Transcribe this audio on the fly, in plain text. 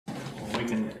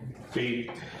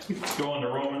We go into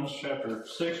Romans chapter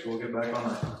 6. We'll get back on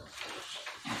our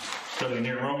study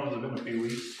near Romans. It's been a few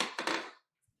weeks.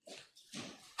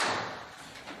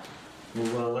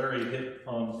 Well, Larry hit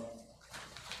on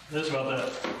this about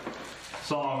that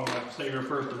song, like Savior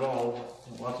First of All.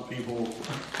 Lots of people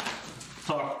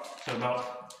talk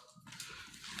about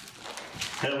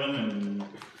heaven and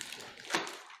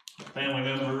family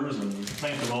members and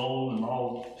saints of old and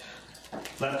all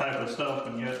that type of stuff,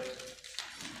 and yet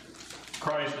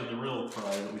Christ is the real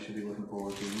prize that we should be looking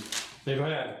forward to.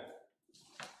 Amen.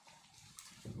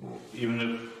 Even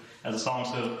if, as the song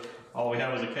says, all we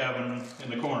have is a cabin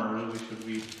in the corner, we should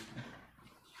be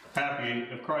happy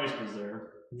if Christ is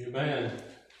there. Amen.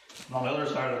 And on the other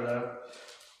side of that,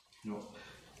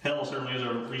 hell certainly is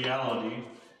a reality,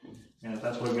 and if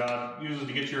that's what God uses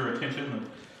to get your attention, then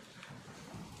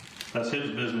that's His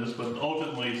business. But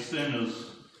ultimately, sin is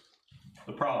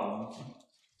the problem,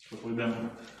 which we've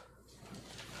been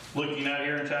looking at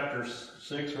here in chapter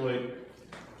 6, really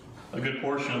a good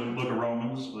portion of the book of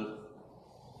Romans, but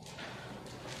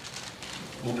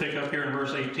we'll pick up here in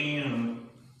verse 18, and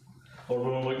we're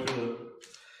going to look through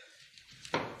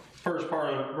the first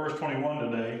part of verse 21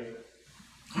 today.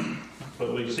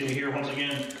 But we see here once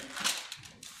again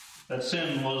that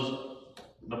sin was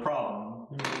the problem.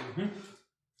 Mm-hmm.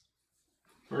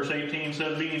 Verse 18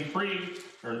 says,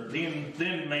 being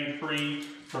then made free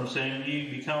from sin, ye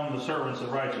become the servants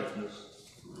of righteousness.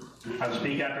 I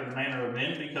speak after the manner of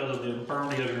men because of the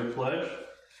infirmity of your flesh.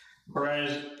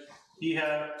 Whereas ye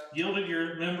have yielded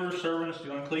your members servants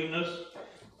to uncleanness,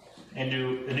 and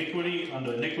to iniquity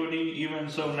unto iniquity, even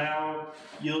so now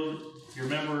yield your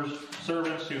members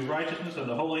servants to righteousness and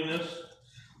to holiness.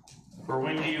 For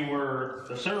when ye were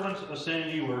the servants of sin,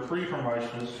 ye were free from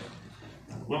righteousness.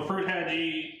 What fruit had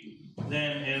ye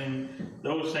then in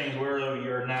those things whereof ye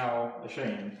are now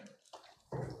ashamed?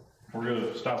 We're going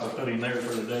to stop our studying there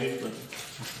for today. But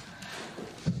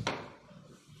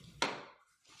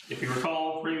if you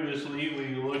recall previously,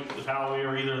 we looked at how we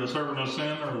are either the servant of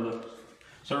sin or the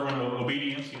servant of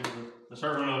obedience, either the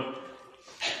servant of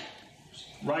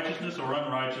righteousness or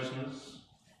unrighteousness.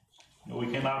 We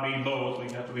cannot be both.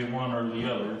 We have to be one or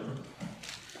the other.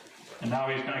 And now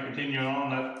he's kind of continuing on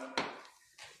that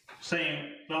same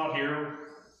thought here,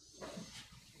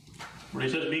 where he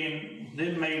says, being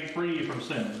then made free from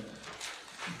sin.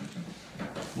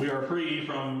 We are free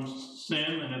from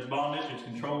sin and its bondage, its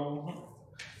control.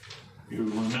 You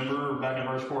remember back in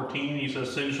verse 14, he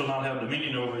says, sin shall not have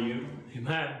dominion over you.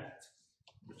 Amen.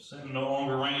 Sin no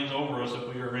longer reigns over us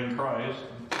if we are in Christ.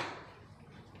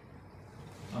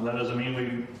 Now, that doesn't mean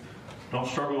we don't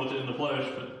struggle with it in the flesh,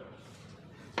 but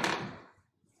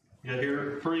yet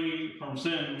here, free from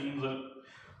sin means that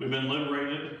we've been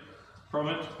liberated from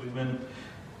it.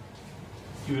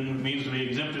 Even means to be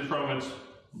exempted from its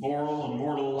moral and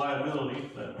mortal liability,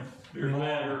 that we're no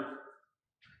longer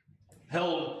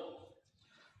held,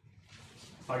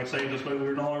 if I could say it this way,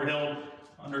 we're no longer held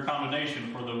under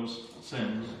condemnation for those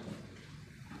sins.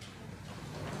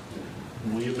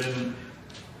 We have been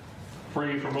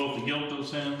free from both the guilt of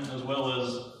sin as well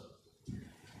as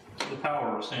the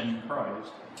power of sin in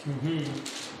Christ.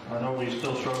 Mm-hmm. I know we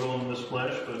still struggle in this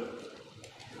flesh, but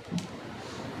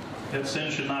that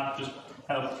sin should not just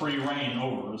have free reign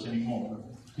over us anymore.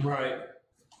 Right.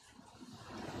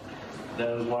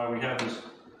 That is why we have this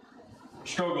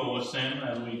struggle with sin,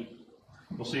 as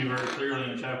we'll see very clearly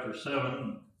in chapter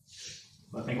 7.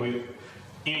 I think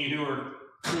any who are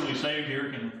truly saved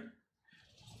here can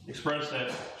express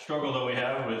that struggle that we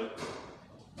have with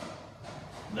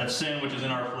that sin which is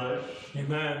in our flesh.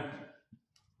 Amen.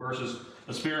 Versus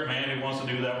the spirit man who wants to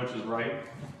do that which is right.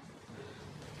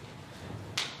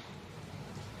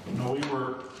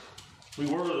 We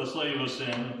were the slave of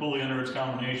sin, fully under its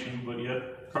condemnation, but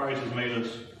yet Christ has made us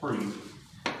free.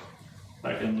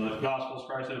 Back in the Gospels,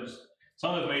 Christ says,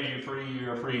 Son has made you free, you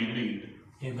are free indeed.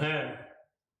 Amen.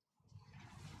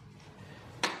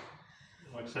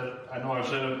 Like I said, I know I've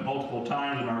said it multiple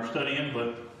times in our studying,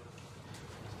 but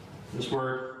this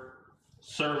word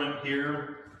servant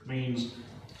here means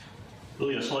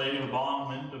really a slave, a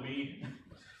bondman, to be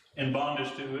in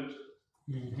bondage to it.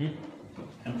 Mm-hmm.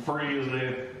 And free is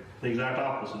the exact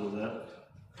opposite of that.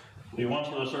 We once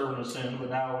were the servant of sin, but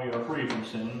now we are free from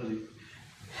sin.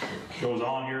 He goes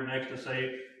on here next to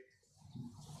say,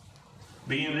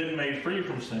 being then made free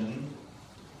from sin,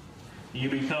 you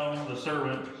become the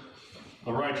servant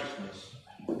of righteousness.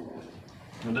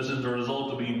 And this is the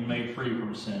result of being made free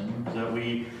from sin, that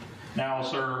we now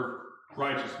serve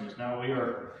righteousness. Now we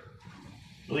are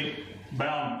really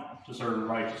bound to serve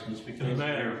righteousness because we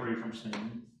are free from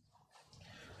sin.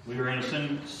 We are in a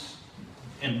sense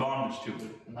in bondage to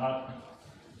it. Not,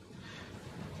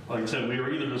 like I said, we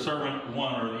are either the servant of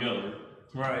one or the other.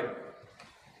 Right.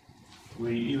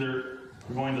 We either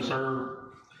are going to serve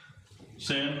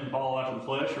sin and follow after the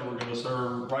flesh, or we're going to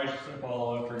serve righteousness and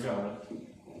follow after God.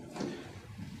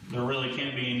 There really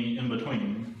can't be any in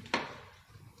between.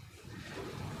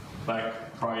 In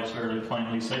fact, Christ very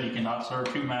plainly said you cannot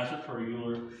serve two masters, for you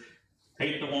will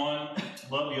hate the one,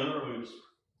 love the other, or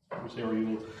you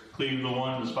will cleave to the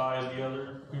one, despise the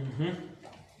other.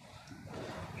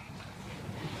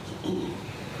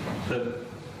 That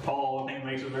Paul, I think,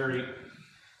 makes it very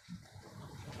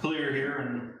clear here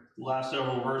in the last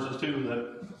several verses too,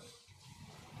 that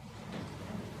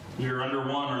we are under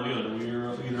one or the other. We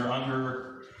are either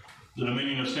under the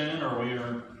dominion of sin, or we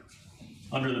are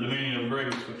under the dominion of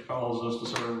grace, which calls us to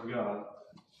serve God.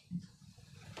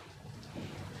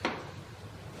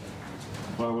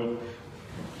 Well, I would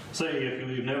say if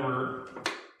you've never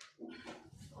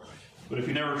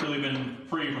truly been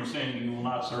free from sin, you will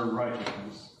not serve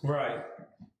righteousness. Right.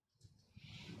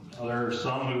 Now, there are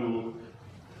some who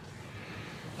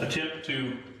attempt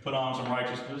to put on some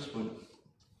righteousness, but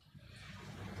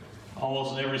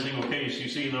almost in every single case you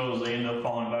see those, they end up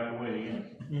falling back away again.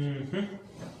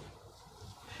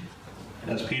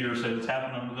 As Peter said, it's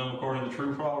happened unto them according to the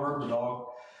true proverb: the dog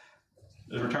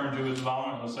is returned to his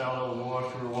vomit, and the sow that was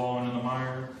washed through wallowing in the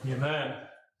mire. Amen.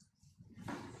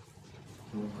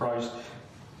 Christ,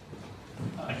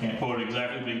 I can't quote it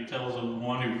exactly, but he tells of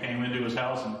one who came into his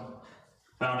house and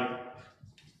found it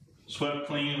swept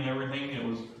clean and everything. It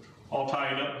was all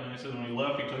tied up, and he said when he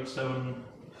left, he took 7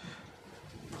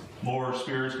 more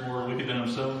spirits more wicked than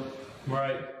himself.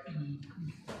 Right.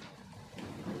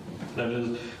 That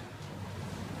is,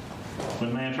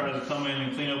 when man tries to come in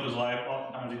and clean up his life,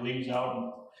 oftentimes he leaves out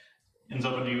and ends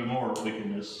up in even more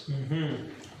wickedness.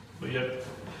 But yet,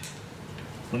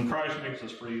 when Christ makes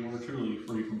us free, we're truly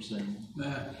free from sin.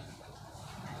 That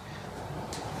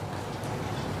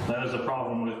is the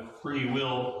problem with free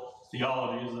will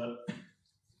theology, is that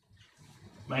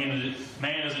man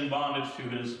is in bondage to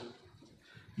his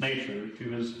nature, to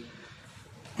his,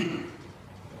 and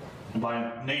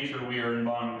by nature we are in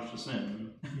bondage to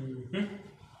sin.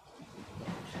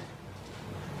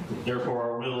 Therefore,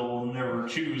 our will never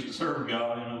choose to serve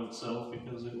God in and of itself,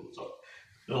 because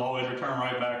it'll always return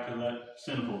right back to that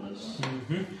sinfulness.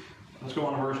 Let's go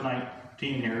on to verse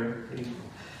 19 here. He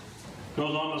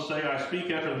goes on to say, I speak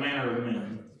after the manner of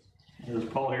men. As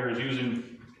Paul here is using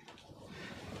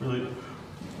really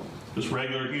just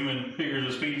regular human figures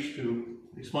of speech to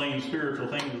explain spiritual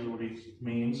things, is what he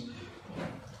means.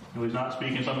 He's not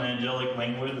speaking some angelic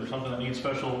language or something that needs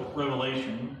special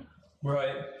revelation.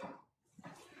 Right.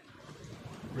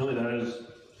 Really, that is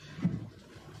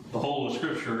the whole of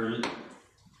Scripture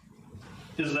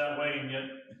is that way, and yet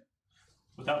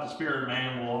without the Spirit,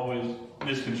 man will always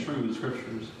misconstrue the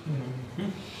Scriptures.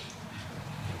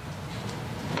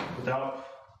 Without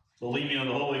the leading of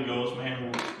the Holy Ghost, man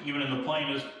will, even in the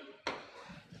plainest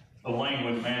of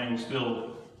language, man will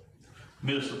still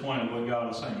miss the point of what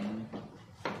God is saying.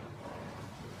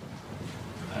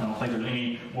 I don't think there's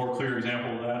any more clear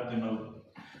example of that than of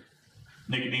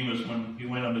Nicodemus when he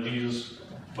went unto Jesus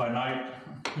by night.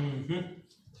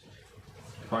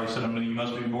 Christ said, you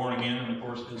must be born again. And of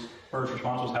course, his first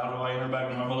response was, how do I enter back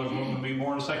in my mother's womb and be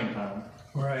born a second time?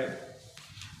 Right.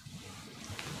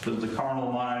 Because the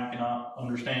carnal mind cannot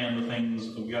understand the things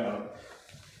of God.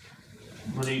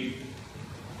 But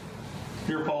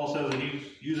here Paul says that he's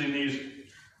using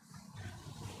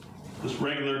this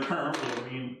regular term of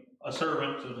being a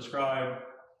servant to describe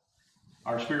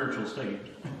our spiritual state.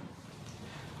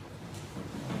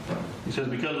 He says,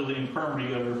 because of the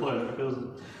infirmity of your flesh, because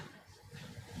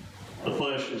the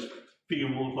flesh is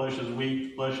feeble, the flesh is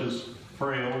weak, the flesh is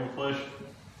frail, the flesh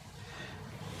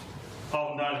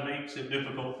oftentimes makes it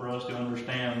difficult for us to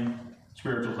understand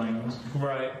spiritual things.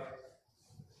 Right.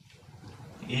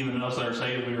 Even us that are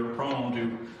saved, we are prone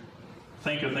to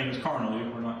think of things carnally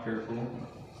if we're not careful.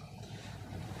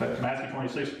 But Matthew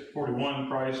 26:41,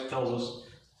 Christ tells us,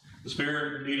 the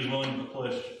spirit indeed is willing, but the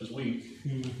flesh is weak.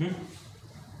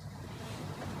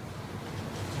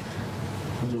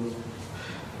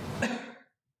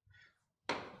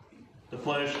 The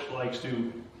flesh likes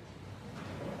to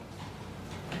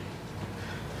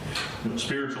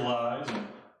spiritualize and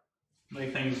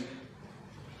make things,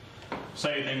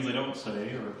 say things they don't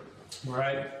say, or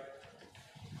right.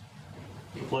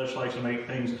 The flesh likes to make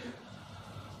things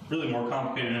really more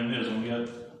complicated than it is, and yet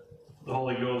the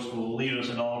Holy Ghost will lead us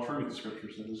in all truth, the Scripture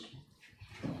says.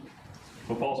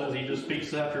 But Paul says he just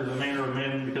speaks after the manner of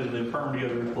men because of the infirmity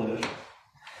of their flesh.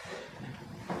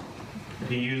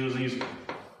 He uses these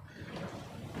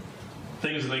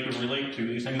things that they could relate to,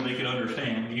 these things they could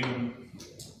understand, even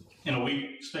in a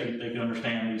weak state, they could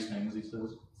understand these things, he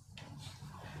says.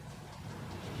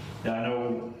 Yeah, I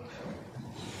know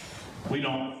we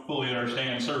don't fully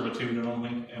understand servitude, I don't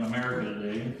think, in America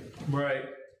today. Right.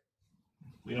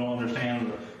 We don't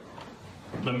understand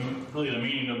really the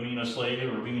meaning of being a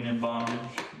slave or being in bondage.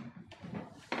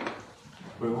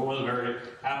 But it was very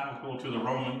applicable to the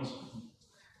Romans,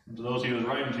 and to those he was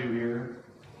writing to here.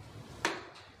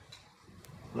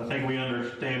 But I think we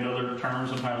understand other terms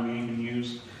sometimes we can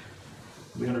use.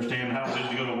 We understand how it is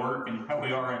to go to work and how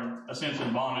we are, in a sense,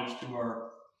 in bondage to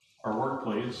our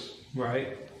workplace.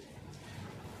 Right.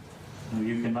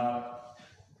 You cannot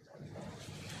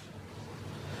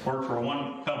work for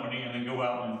one company and then go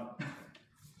out and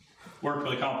work for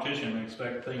the competition and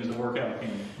expect things to work out, can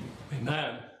you?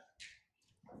 Amen.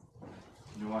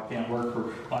 You know, I can't work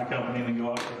for my company and then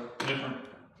go out to a different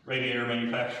radiator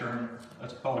manufacturer.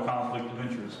 That's called a conflict of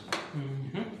interest.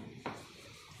 Mm-hmm. In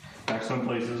fact, some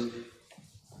places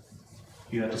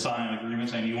you have to sign an agreement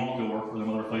saying you won't go work for them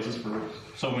other places for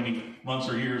so many months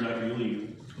or years after you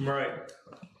leave. Right.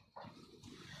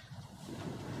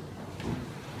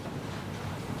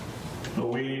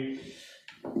 So he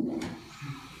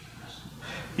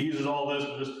uses all this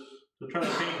just to try to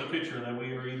paint the picture that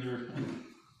we are either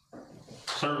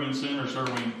serving sin or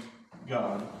serving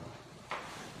God.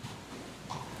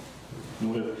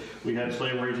 We had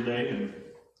slavery today, and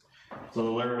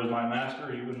so Larry was my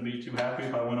master. He wouldn't be too happy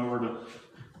if I went over to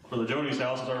Brother Jody's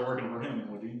house and started working for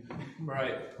him, would he?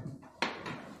 Right.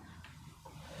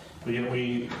 But yet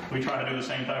we try to do the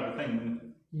same type of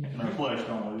thing in our flesh,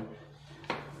 don't we?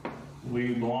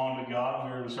 We belong to God,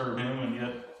 and we're to serve Him, and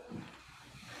yet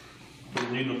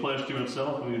if we leave the flesh to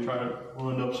itself,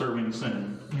 we'll end up serving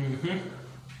sin. Mm-hmm.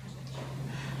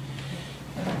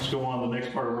 Let's go on to the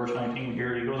next part of verse 19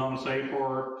 here. He goes on to say,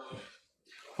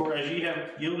 For as ye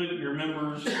have yielded your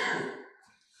members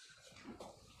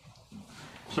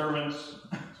servants,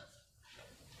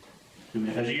 for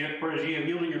as ye have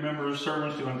yielded your members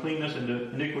servants to uncleanness and to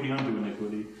iniquity unto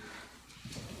iniquity.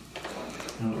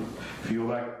 If you go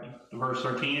back to verse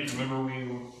 13, if you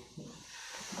remember,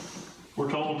 we're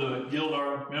told to yield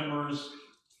our members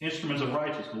instruments of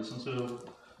righteousness instead of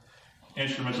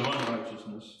instruments of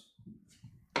unrighteousness.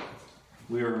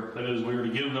 We are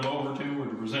to give them over to, or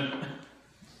to present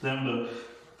them to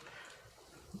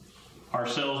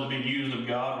ourselves to be used of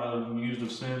God rather than used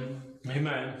of sin.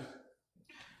 Amen.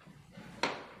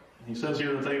 He says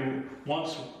here that they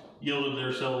once yielded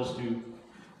themselves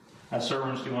as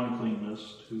servants to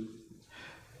uncleanness,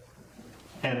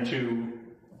 and to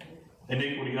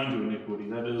iniquity unto iniquity.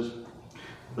 That is,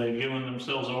 they've given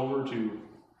themselves over to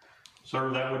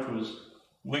serve that which was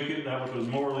wicked, that which was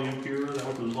morally impure, that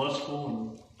which was lustful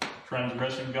and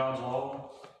transgressing God's law.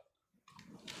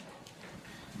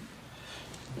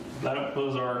 That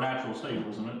was our natural state,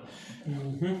 wasn't it?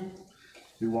 Mm-hmm.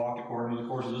 We walked according to the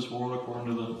course of this world, according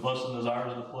to the lust and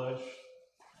desires of the flesh.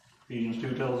 Ephesians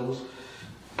 2 tells us.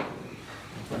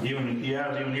 Even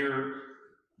here,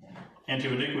 and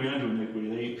to iniquity unto iniquity.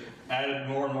 They added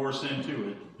more and more sin to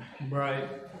it. Right.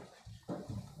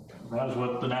 That is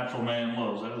what the natural man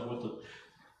loves. That is what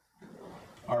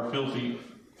our filthy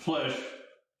flesh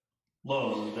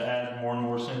loves, is to add more and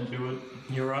more sin to it.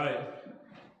 You're right.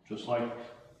 Just like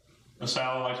a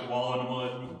sow likes to wallow in the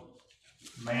mud,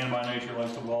 man by nature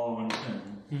likes to wallow in sin.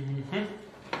 Mm-hmm.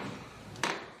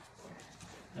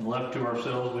 And left to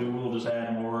ourselves, we will just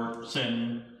add more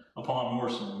sin upon more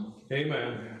sin.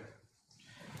 Amen.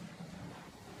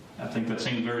 I think that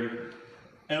seems very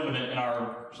evident in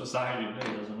our society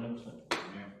today, doesn't it?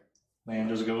 Man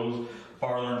just goes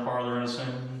farther and farther into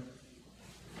sin.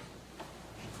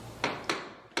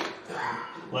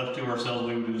 Left to ourselves,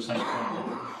 we would do the same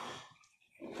thing.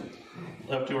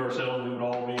 Left to ourselves, we would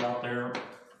all be out there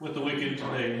with the wicked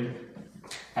today,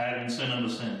 adding sin unto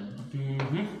sin.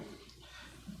 Mm-hmm.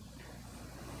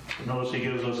 Notice he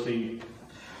gives us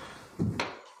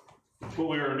what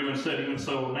we are to do instead. Even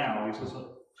so now, he says,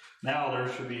 now there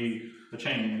should be a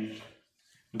change.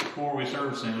 Before we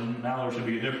serve sin, now there should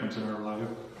be a difference in our life.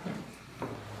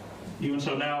 Even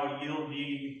so now, yield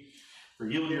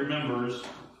your members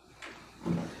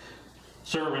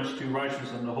servants to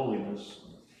righteousness and to holiness.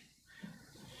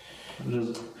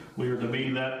 We are to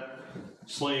be that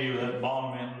slave, that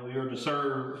bondman. We are to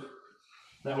serve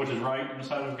that which is right in the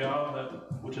sight of God,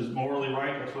 that which is morally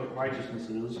right. That's what righteousness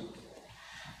is.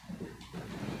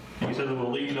 And he says it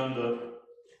will lead unto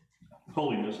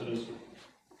holiness. It is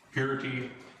purity,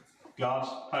 God's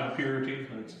type of purity.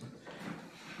 It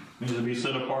means to be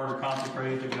set apart or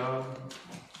consecrated to God.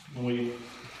 When we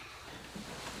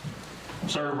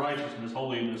serve righteousness,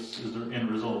 holiness is the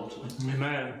end result.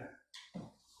 Amen.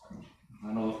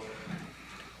 I know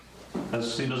that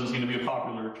doesn't seem to be a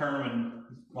popular term in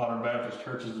modern Baptist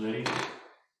churches today.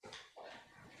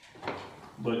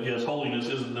 But yes, holiness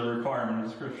is the requirement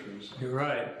of the Scriptures. You're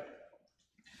right.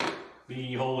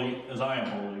 Be holy as I am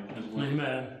holy, is what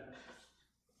Amen.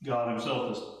 God Himself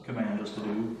has commanded us to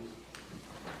do.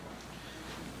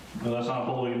 But that's not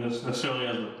holiness necessarily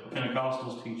as the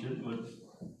Pentecostals teach it, but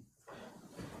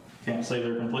can't say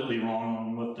they're completely wrong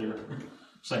on what they're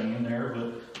saying there,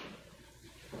 but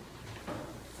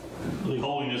really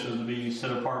holiness is to be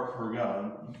set apart for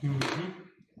God. Mm-hmm.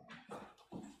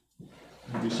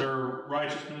 If we serve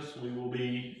righteousness, we will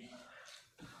be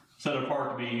set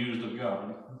apart to be used of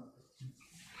God.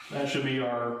 That should be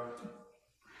our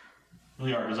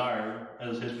desire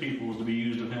as His people, is to be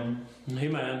used of Him.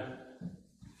 Amen.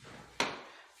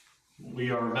 We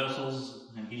are vessels,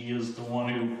 and He is the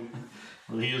one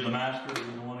He is the master.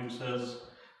 He's the one who says,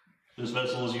 this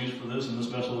vessel is used for this, and this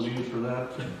vessel is used for that.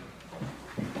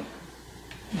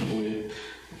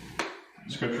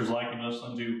 Scriptures liken us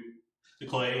unto the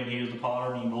clay, and He is the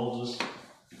potter, and He molds us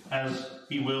as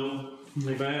He will.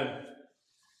 Amen.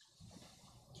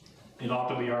 It ought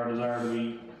to be our desire to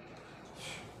be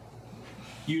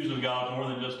used of God more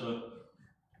than just a,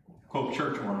 quote,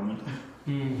 church ornament.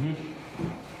 Mm-hmm.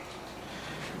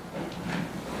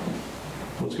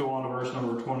 Let's go on to verse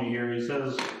number 20 here. He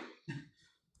says,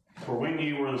 for when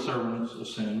ye were the servants of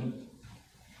sin,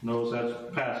 notice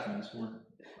that's past tense.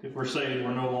 If we're saved,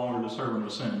 we're no longer the servant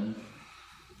of sin.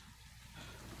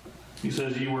 He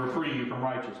says, ye were free from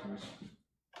righteousness.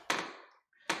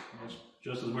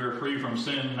 Just as we were free from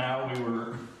sin, now we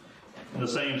were, in the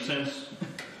same sense,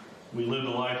 we lived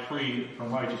a life free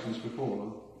from righteousness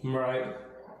before. Right.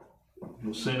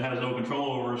 Sin has no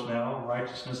control over us now.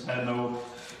 Righteousness had no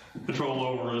control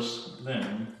over us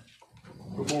then,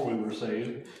 before we were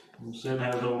saved. Sin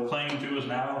has no claim to us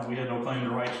now, and we had no claim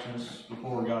to righteousness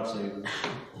before God saved us.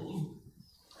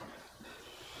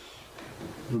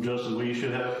 Just as we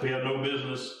have no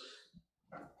business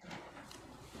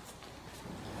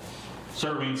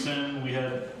serving sin, we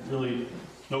had really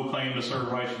no claim to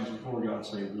serve righteousness before God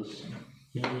saved us.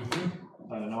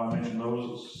 Mm-hmm. I know I mentioned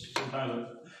those. Sometimes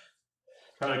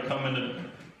I try to come into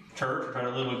church, try to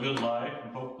live a good life,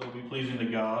 and hope they'll be pleasing to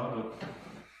God, but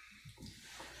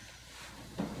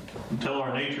until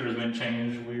our nature has been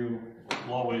changed, we will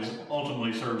always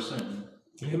ultimately serve sin.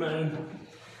 Amen.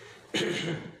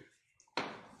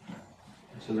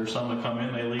 So there's some that come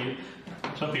in, they leave.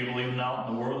 Some people even out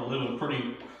in the world that live a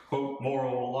pretty, quote,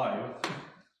 moral life.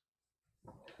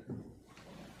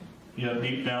 Yet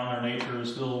deep down their nature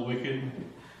is still wicked.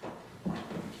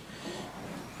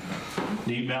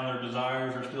 Deep down their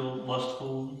desires are still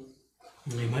lustful.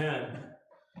 Amen.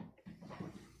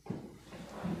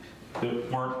 If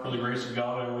it weren't for the grace of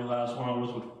God, every last one of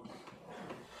us would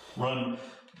run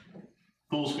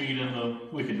full speed into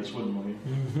wickedness, wouldn't we?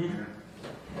 Mm-hmm.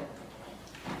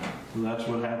 And that's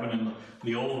what happened in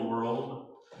the old world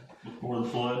before the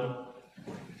flood.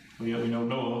 We know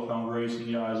Noah found grace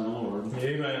in the eyes of the Lord.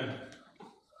 Amen.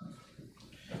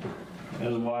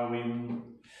 That's why we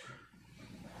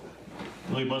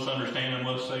really must understand and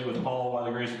must say with Paul, by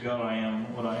the grace of God I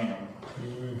am what I am.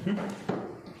 Mm-hmm.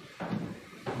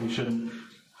 We shouldn't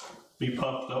be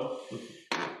puffed up with,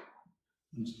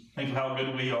 think of how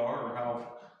good we are or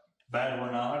how bad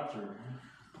we're not, or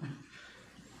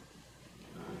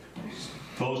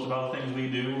boast about things we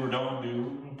do or don't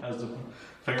do, as the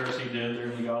Pharisee did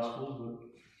there in the Gospels.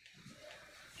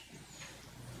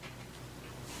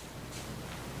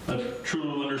 But a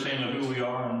true understanding of who we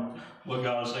are and what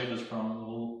God has saved us from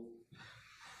will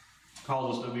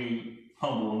cause us to be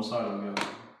humble in the sight of God.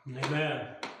 Amen.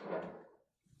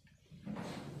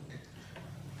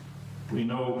 We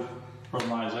know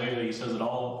from Isaiah, he says that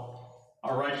all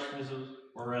our righteousnesses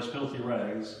were as filthy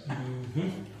rags. Mm-hmm.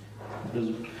 Because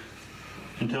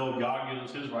until God gives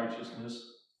us his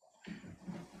righteousness,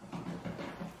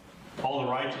 all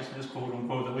the righteousness, quote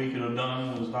unquote, that we could have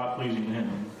done was not pleasing to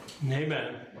him.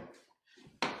 Amen.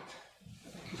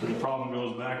 So the problem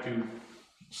goes back to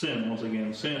sin once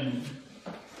again. Sin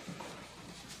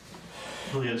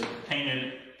really has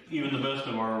tainted even the best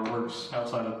of our works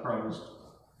outside of Christ.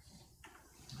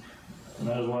 And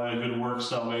that is why a good works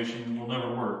salvation will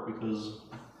never work, because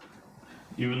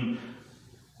even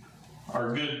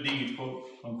our good deeds, quote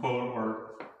unquote,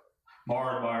 are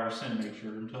marred by our sin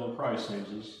nature until Christ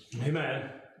saves us. Amen.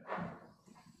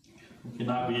 We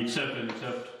cannot be accepted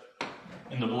except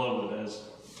in the beloved, as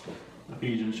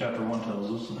Ephesians chapter 1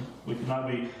 tells us. We cannot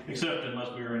be accepted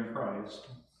unless we are in Christ.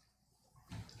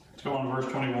 Let's go on to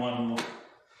verse 21.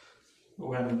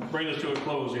 And bring us to a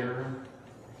close here.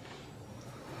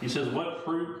 He says, what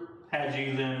fruit had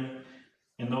ye then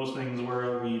in those things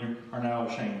whereof ye are now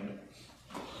ashamed?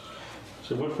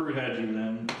 So what fruit had you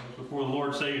then? Before the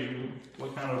Lord saved you,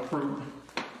 what kind of fruit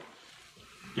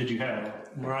did you have?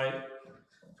 Right.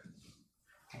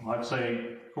 Well, I'd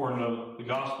say, according to the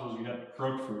Gospels, you had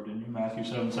corrupt fruit in you. Matthew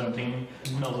 7:17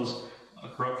 tells us a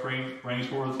corrupt tree brings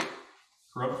forth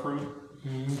corrupt fruit.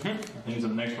 I think it's in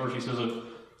the next verse. He says a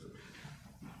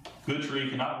good tree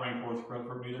cannot bring forth corrupt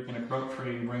fruit, neither can a corrupt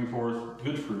tree bring forth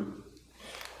good fruit.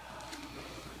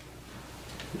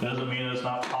 It doesn't mean it's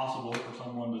not possible for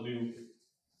someone to do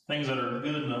things that are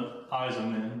good in the eyes of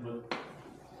men, but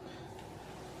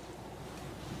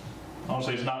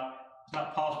honestly, it's not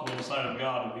possible in the sight of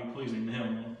God to be pleasing to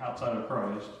Him outside of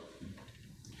Christ.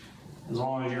 As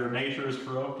long as your nature is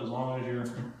corrupt, as long as you're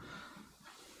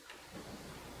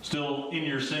still in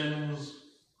your sins,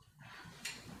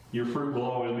 your fruit will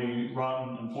always be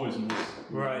rotten and poisonous.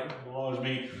 Right. It will always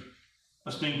be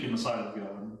a stink in the sight of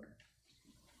God,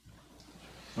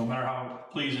 no matter how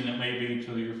pleasing it may be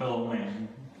to your fellow man.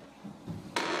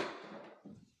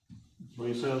 So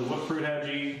he says, what fruit had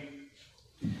ye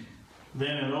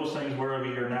then in those things whereof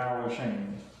ye are now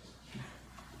ashamed?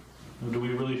 Do we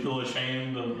really feel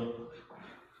ashamed of the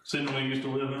sin we used to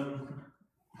live in?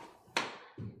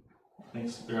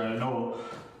 I know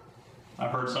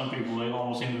I've heard some people, they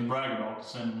almost seem to brag about the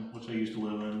sin which they used to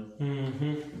live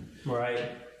in.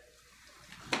 Right.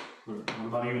 What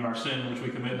about even our sin which we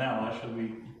commit now?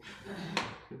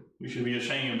 We should be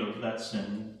ashamed of that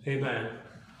sin. Amen.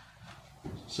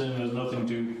 Sin is nothing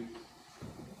to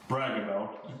brag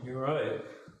about. You're right.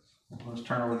 Let's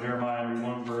turn over to Jeremiah and read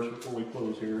one verse before we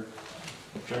close here.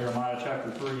 Jeremiah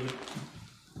chapter 3.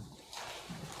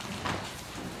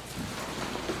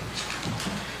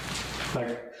 In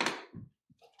fact,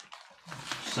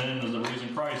 sin is the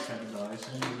reason Christ had to die.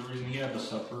 Sin is the reason He had to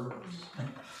suffer.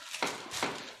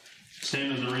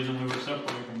 Sin is the reason we were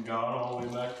separated from God all the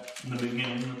way back in the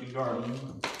beginning of the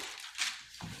garden.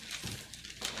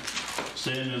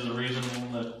 Sin is the reason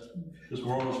that this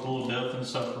world is full of death and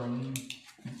suffering.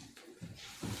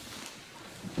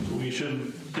 So we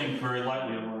shouldn't think very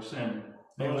lightly of our sin.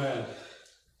 Amen.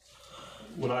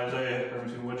 What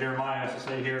Jeremiah has to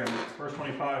say here in verse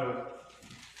 25 of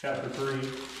chapter 3.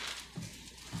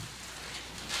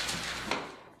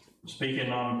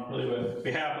 Speaking on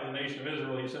behalf of the nation of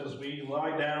Israel, he says, we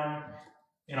lie down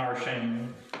in our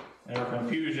shame and our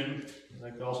confusion.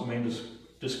 That could also mean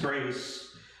disgrace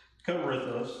covereth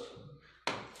us,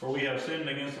 for we have sinned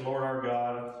against the Lord our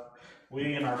God,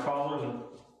 we and our fathers, and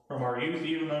from our youth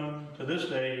even unto this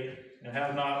day, and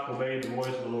have not obeyed the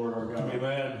voice of the Lord our God.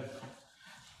 Amen.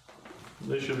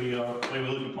 This should be the way we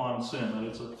look upon sin, that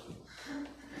it's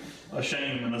a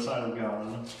shame in the sight of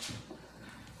God.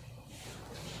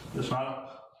 It's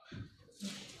not,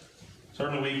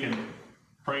 certainly we can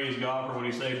praise God for what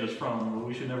He saved us from, but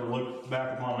we should never look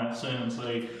back upon that sin and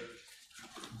say,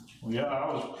 well, yeah,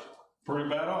 I was pretty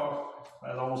bad off.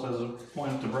 That almost as a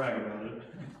point to brag about it.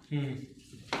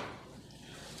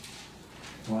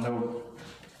 Well, I know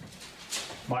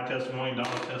my testimony,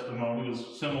 Donna's testimony,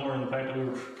 was similar in the fact that we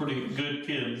were pretty good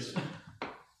kids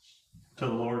till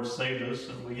the Lord saved us,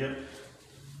 and yet,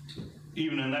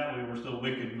 even in that, we were still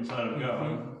wicked in the sight of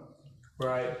God.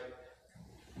 Right.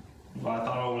 Well, I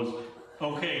thought I was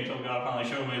okay until God finally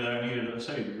showed me that I needed a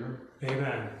Savior.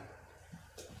 Amen.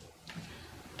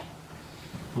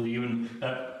 Well, even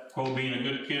that quote, being a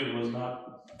good kid, was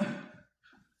not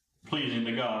pleasing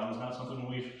to God. It was not something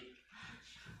we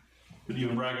could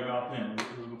even brag about then.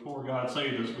 Because before God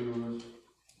saved us, we were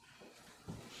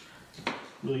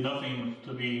really nothing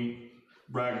to be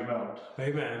bragged about.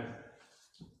 Amen.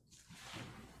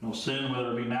 No sin,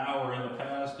 whether it be now or in the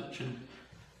past, it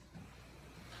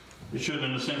should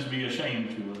in a sense be a shame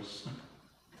to us.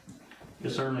 It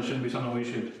certainly shouldn't be something we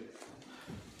should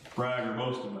brag or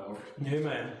boast about.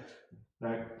 Amen.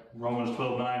 That Romans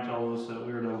 12:9 tells us that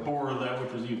we are to abhor that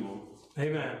which is evil.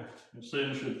 Amen. If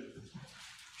sin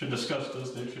should disgust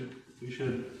us, we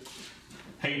should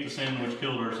hate the sin which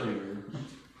killed our Savior.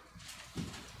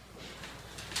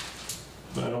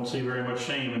 But I don't see very much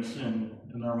shame in sin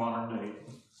in our modern day.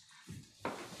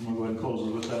 I'm going to go ahead and close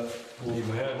it with that.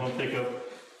 We'll pick up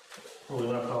where we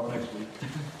left off next week.